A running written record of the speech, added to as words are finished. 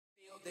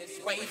This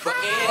way forever.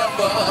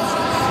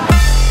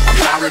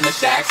 I'm the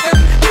Jackson.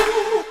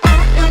 Ooh, I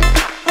am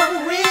for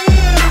real.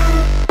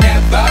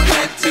 Never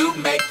meant to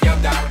make your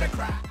daughter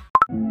cry.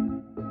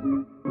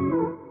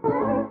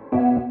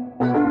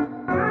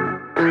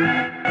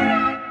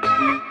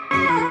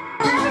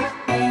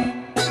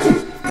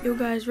 Yo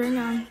guys, right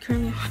now I'm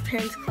currently in my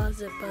parents'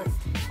 closet, but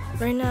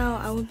right now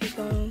I will be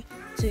going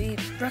to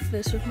eat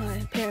breakfast with my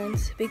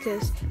parents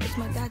because it's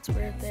my dad's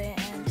birthday,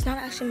 and it's not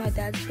actually my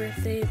dad's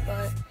birthday,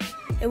 but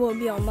it will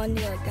be on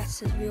Monday, like that's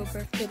his real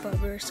birthday, but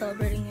we're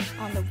celebrating it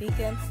on the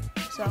weekend,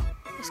 so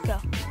let's go.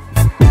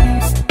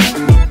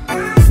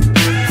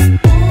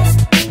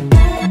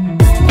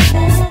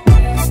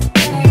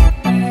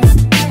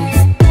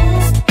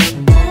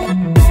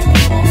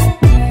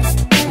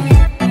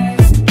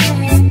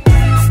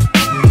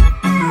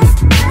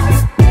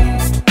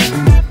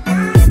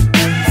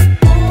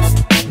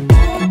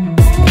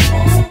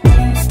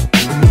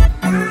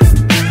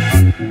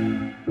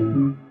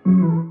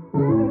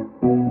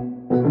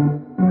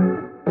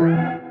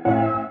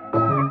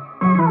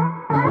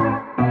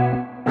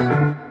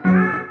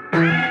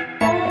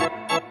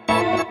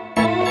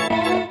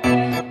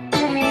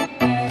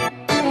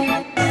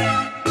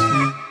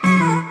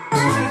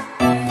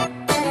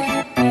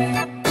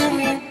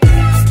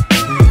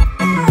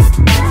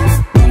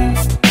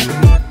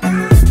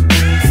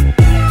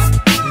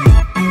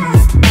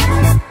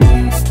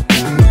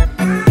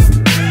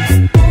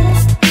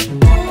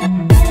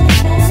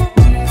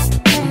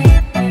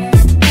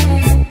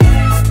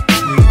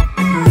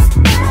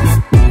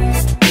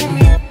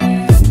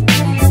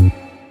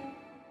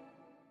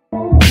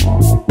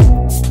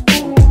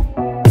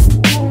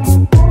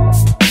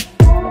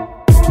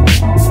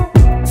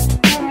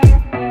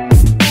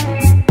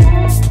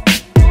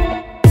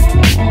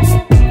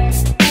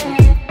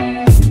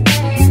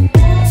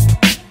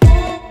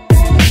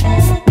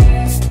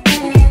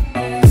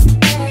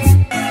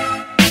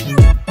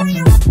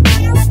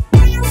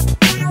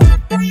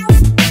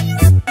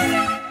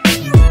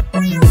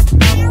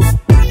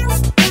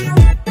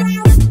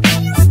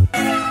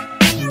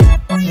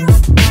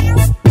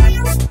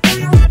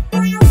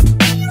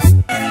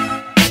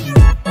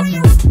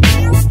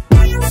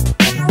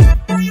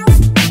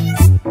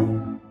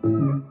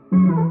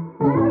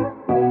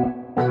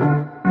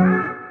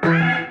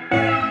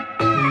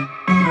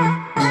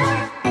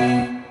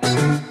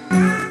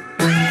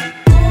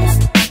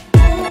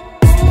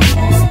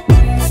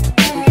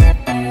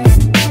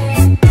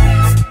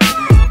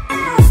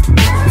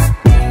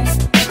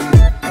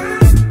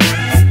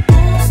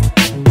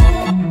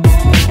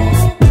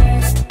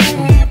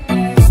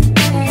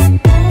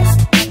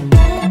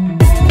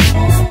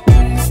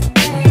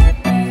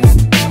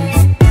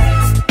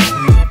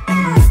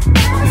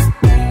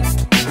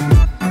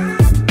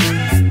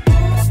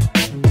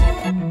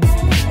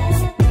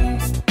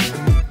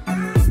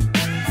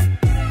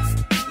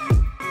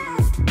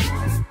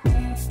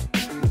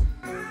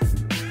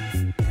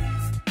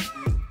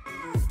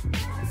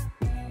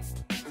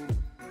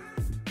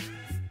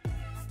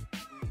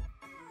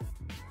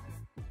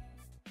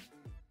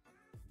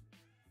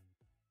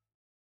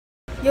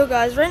 Yo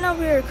guys, right now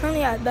we are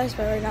currently at Best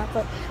Buy right now,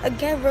 but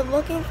again we're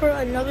looking for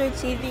another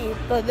TV,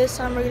 but this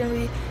time we're going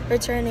to be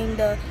returning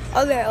the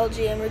other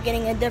LG and we're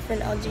getting a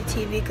different LG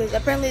TV because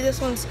apparently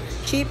this one's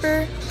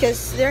cheaper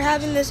because they're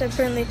having this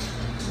apparently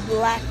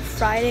Black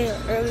Friday,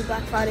 early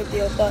Black Friday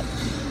deal, but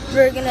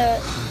we're going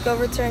to go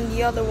return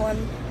the other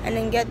one and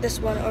then get this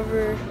one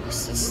over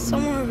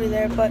somewhere over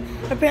there, but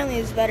apparently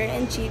it's better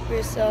and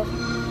cheaper, so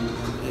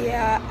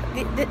yeah,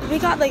 we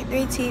got like 3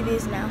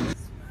 TVs now.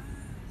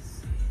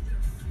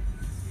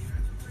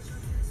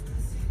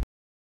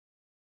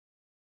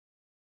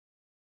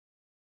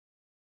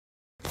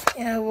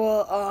 Yeah,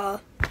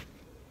 well,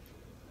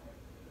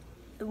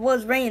 it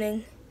was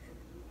raining.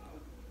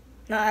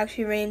 Not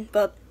actually rain,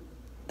 but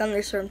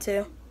thunderstorm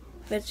too,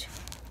 which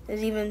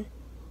is even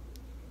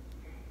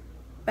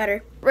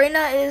better. Right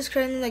now it is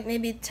currently like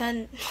maybe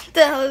 10. What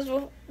the hell is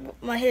with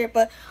my hair?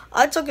 But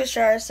I took a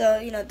shower, so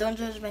you know, don't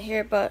judge my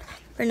hair. But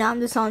right now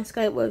I'm just on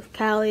Skype with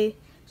Callie.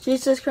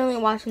 She's just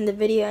currently watching the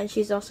video, and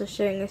she's also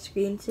sharing her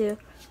screen too.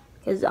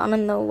 Cause I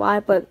don't know why,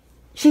 but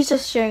she's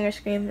just sharing her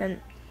screen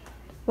and.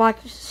 I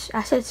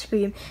said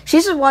scream.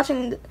 She's just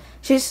watching.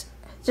 She's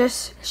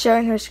just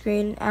sharing her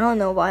screen. I don't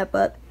know why,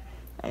 but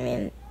I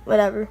mean,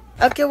 whatever.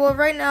 Okay, well,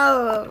 right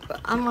now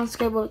I'm on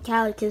Skype with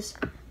Callie because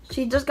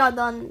she just got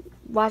done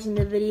watching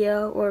the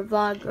video or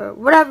vlog or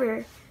whatever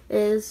it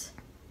is.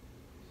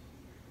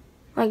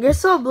 Like, you're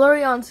so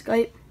blurry on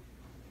Skype.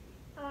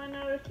 Oh, I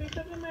know. It's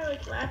because of my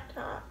like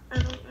laptop. I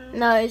don't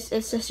know. No, it's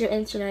just your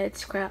internet.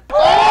 It's crap.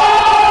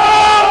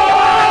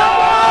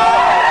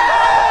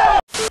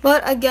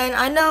 But again,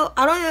 I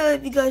don't know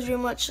if you guys really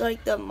much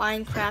like the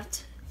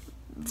Minecraft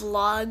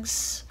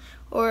vlogs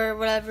or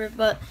whatever,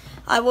 but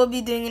I will be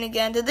doing it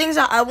again. The things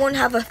that I won't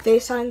have a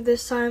FaceTime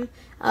this time,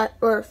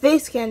 or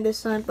face cam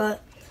this time,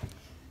 but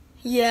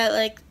yeah,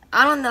 like,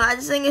 I don't know, I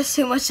just think it's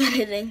too much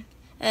editing,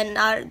 and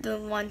I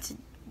don't want to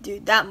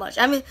do that much.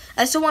 I mean,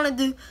 I still want to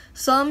do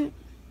some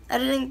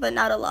editing, but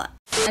not a lot.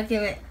 I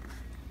give it.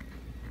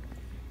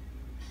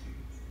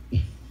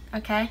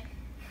 Okay.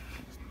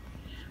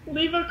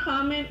 Leave a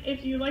comment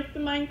if you like the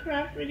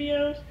Minecraft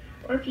videos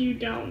or if you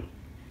don't.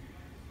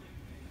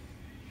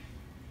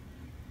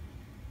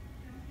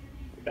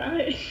 Got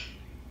it?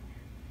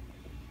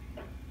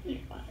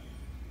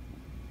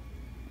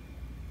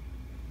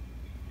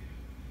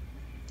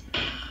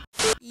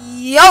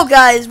 Yo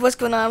guys, what's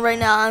going on right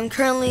now? I'm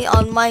currently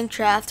on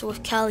Minecraft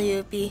with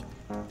Calliope,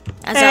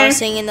 as I was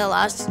saying in the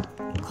last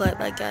clip,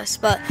 I guess.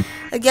 But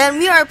again,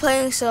 we are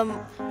playing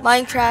some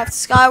Minecraft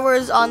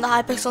Skywars on the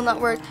Hypixel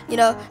network. You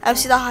know,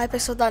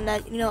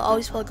 mc.hypixel.net. You know,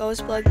 always plug.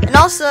 And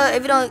also,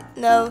 if you don't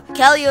know,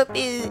 Calliope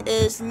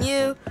is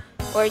new,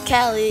 or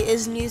Callie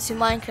is new to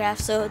Minecraft,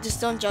 so just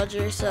don't judge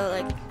her. So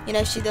like, you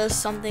know, she does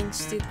something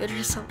stupid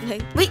or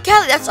something. Wait,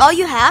 Callie, that's all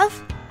you have?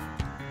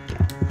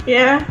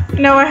 Yeah.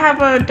 No, I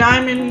have a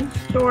diamond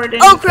sword.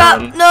 Oh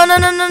crap! No.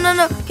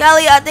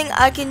 Callie, I think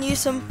I can use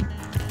some.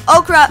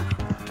 Oh crap!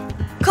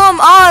 Come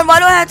on! Why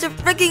do I have to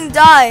freaking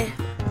die?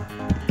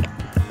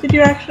 Did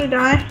you actually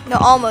die? No,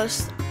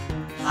 almost.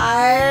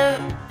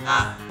 I'm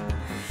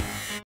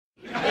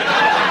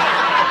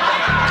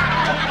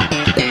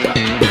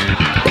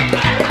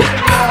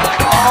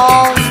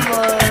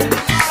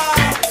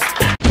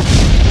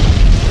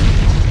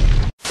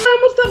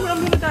almost done, but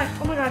I'm gonna die.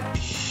 Oh my god.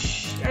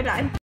 Shh, I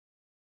died.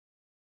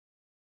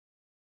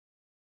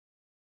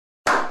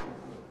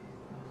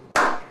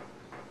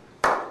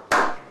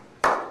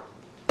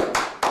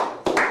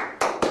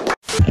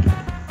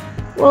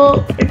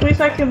 Well, at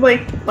least I could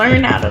like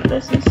learn out of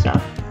this and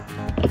stuff.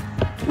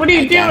 What are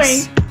you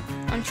doing?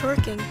 I'm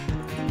twerking.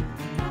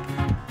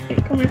 Okay,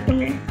 come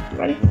here.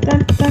 Ready?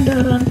 Dun, dun,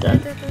 dun, dun, dun,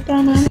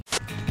 dun, dun.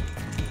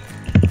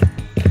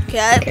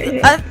 Okay,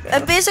 I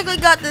basically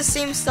got the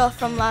same stuff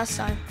from last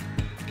time.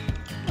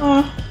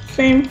 Oh,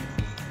 same.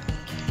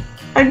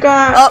 I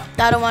got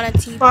I don't want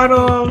to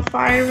bottle of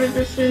fire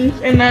resistance,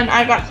 and then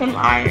I got some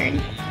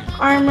iron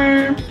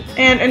armor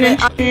and an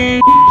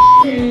enchantment.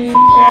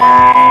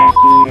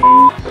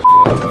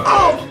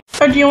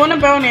 Oh, do you want a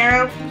bow and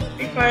arrow?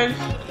 Because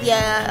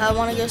yeah, I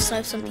want to go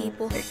snipe some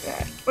people. take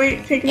that.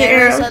 Wait, take the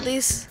Arrows arrows. at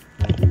least.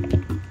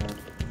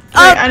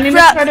 Wait, I need to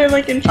try to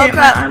like enchant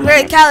my armor.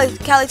 Wait,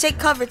 Callie, take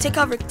cover.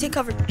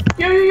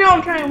 Yo,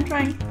 I'm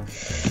trying.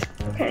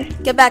 Okay.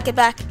 Get back.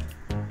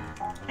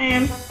 I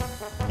am.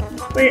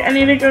 Wait, I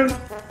need to go.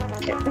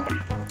 Okay.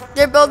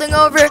 They're building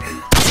over.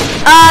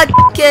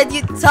 Kid,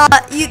 you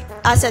thought.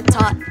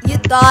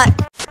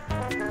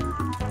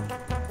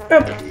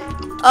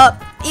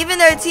 Even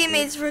their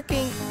teammates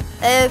freaking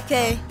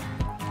AFK.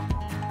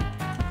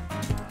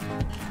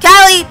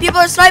 Callie, people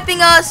are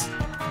sniping us.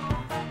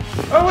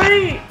 Oh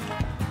wait.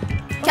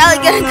 Callie,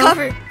 get in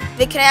cover.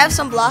 Wait, can I have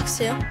some blocks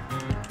too?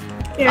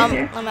 Yeah,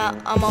 here. I'm out.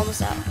 I'm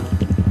almost out.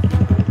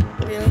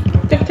 Really?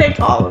 Just take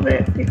all of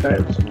it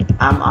because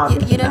I'm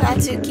obviously You don't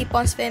have to keep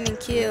on spamming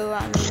Q.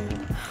 I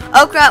mean,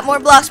 oh crap! More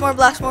blocks.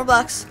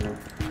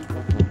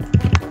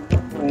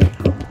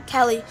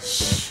 Callie,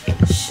 shh.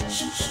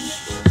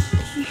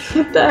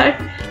 What the heck?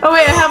 Oh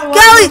wait, I have a lot.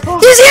 Callie,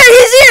 he's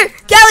here.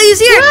 Callie, he's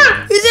here.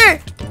 Ah! He's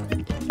here.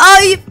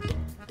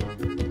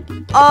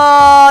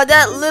 Oh,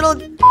 that little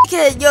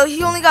kid. Yo,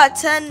 he only got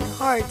 10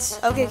 hearts.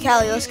 Okay,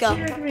 Callie, let's go.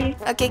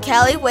 Okay,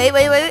 Callie, wait.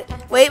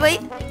 Callie,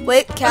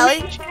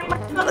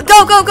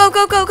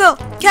 go.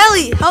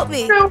 Callie, help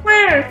me. No,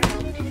 where?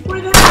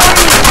 Where the hell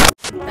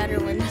are you? Better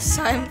win this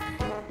time.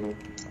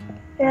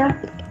 Yeah.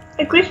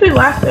 At least we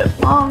lasted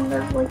long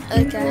as like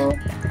usual.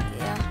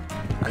 Yeah.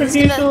 Because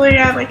usually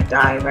I like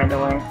die right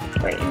away.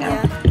 But you know.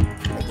 Yeah,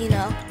 but you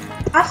know.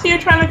 I see you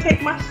trying to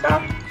take my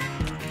stuff.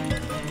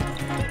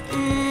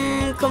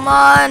 Come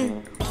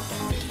on.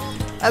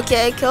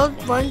 Okay, I killed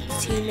one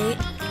teammate.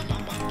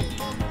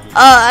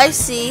 Oh, I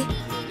see.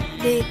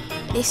 They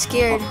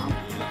scared.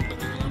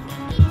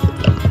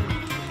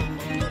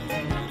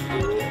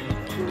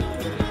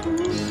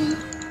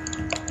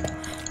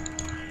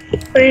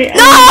 Wait,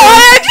 No,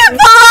 I actually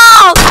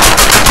fall!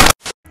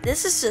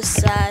 This is just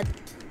sad.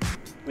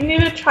 We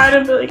need to try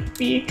to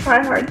be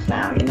tryhards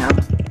now, you know?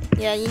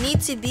 Yeah, you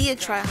need to be a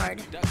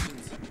tryhard.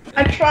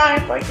 I try,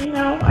 but you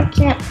know, I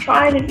can't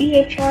try to be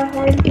a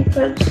tryhard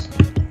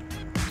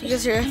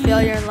because you're a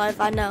failure in life,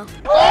 I know.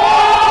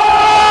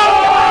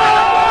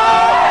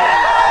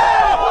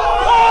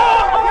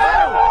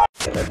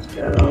 Okay, let's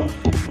go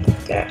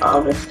get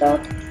all this stuff.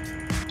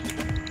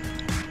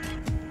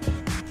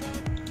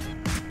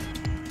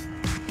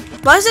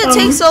 Why does it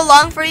take so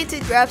long for you to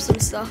grab some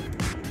stuff?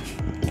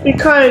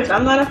 Because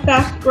I'm not a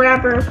fast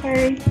grabber,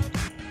 okay?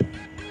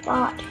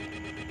 Bot.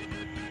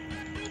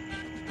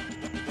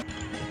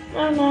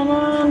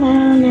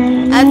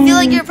 I feel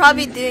like you're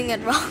probably doing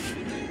it wrong.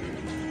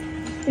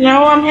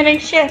 No, I'm hitting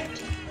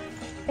shift.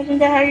 Isn't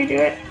that how you do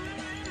it?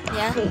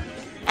 Yeah.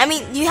 I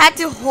mean, you had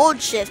to hold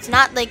shift,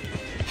 not like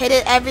hit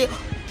it every...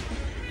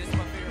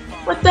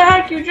 What the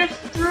heck? You just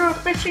threw a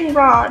fishing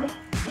rod.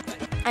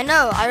 I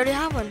know, I already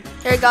have one.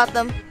 Here, I got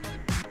them.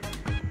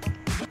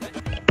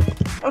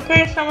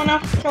 Okay, someone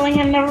else is killing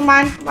him. Never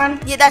mind. Run.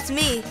 Yeah, that's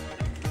me.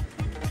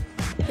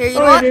 Here, you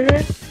know what? Did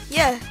it?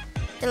 Yeah.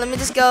 Here, let me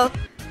just go.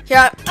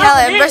 Here,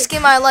 Callie, I'm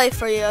risking my life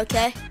for you,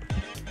 okay?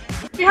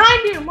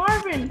 Behind you,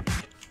 Marvin.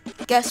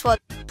 Guess what?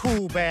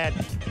 Too bad.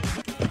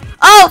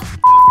 Oh!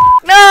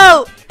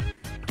 No!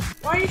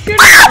 Why are you shooting?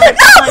 No!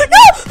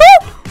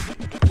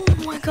 Oh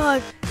my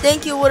god.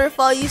 Thank you,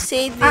 Waterfall. You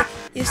saved me.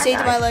 You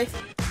saved my life.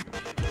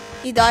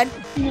 You died?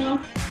 No.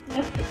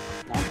 That's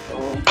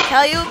cool.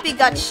 Calliope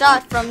got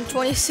shot from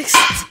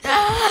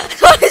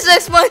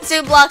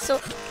 26.2 blocks. So,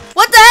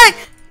 what the heck?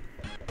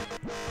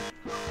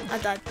 I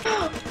died.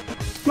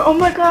 Oh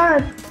my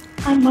god.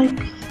 I might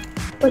be.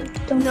 But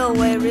don't. No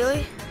way,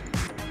 really?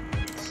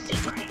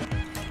 Secret.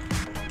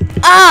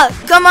 Ah!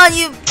 Come on,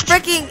 you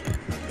freaking.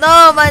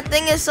 No, my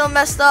thing is so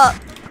messed up.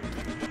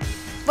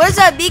 What is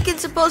that beacon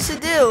supposed to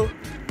do?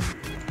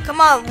 Come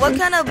on, what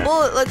kind of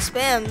bullet like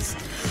spams?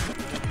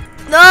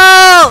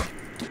 No!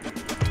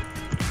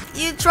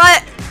 You try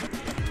it.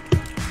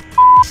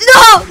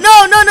 No!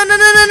 No, no, no, no,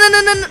 no, no, no,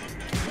 no, no.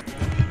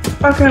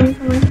 Okay, I'm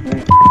coming.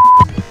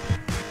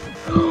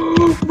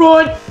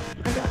 Run! I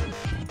got it.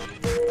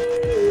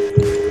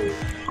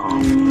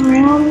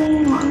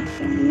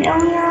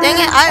 Dang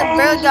it, I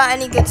barely got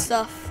any good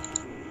stuff.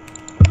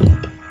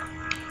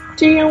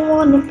 Do you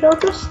want to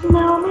build a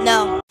snowman?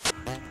 No.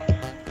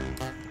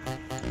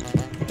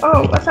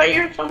 Oh, I thought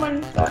you were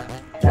someone that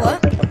What?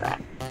 was like a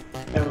bat.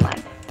 Never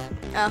mind.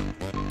 Oh.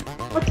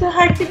 What the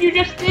heck did you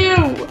just do?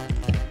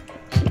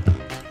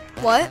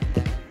 What?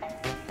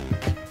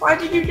 Why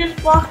did you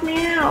just block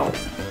me out?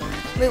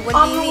 Wait, what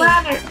On do you the mean?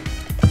 ladder.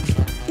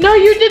 No,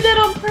 you did that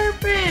on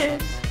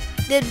purpose.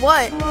 Did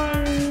what?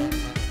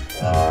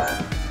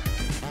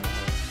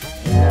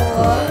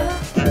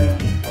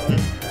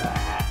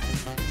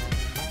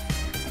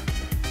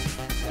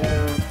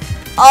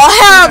 Oh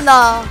hell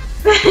no!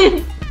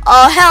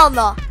 Oh hell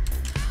no!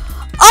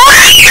 Oh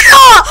hell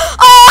no!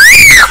 Oh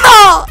hell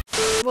no!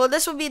 Well,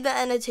 this will be the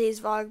end of today's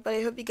vlog, but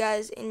I hope you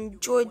guys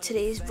enjoyed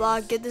today's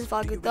vlog. Give this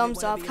vlog a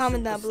thumbs up,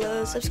 comment down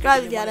below,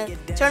 subscribe if you haven't,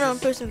 turn on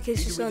post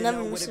notifications so you'll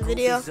never miss a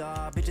video.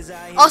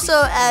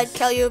 Also, add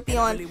Calliope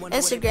on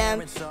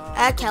Instagram,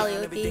 at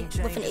Calliope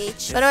with an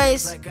H. But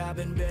anyways,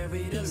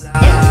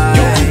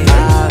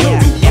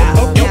 peace.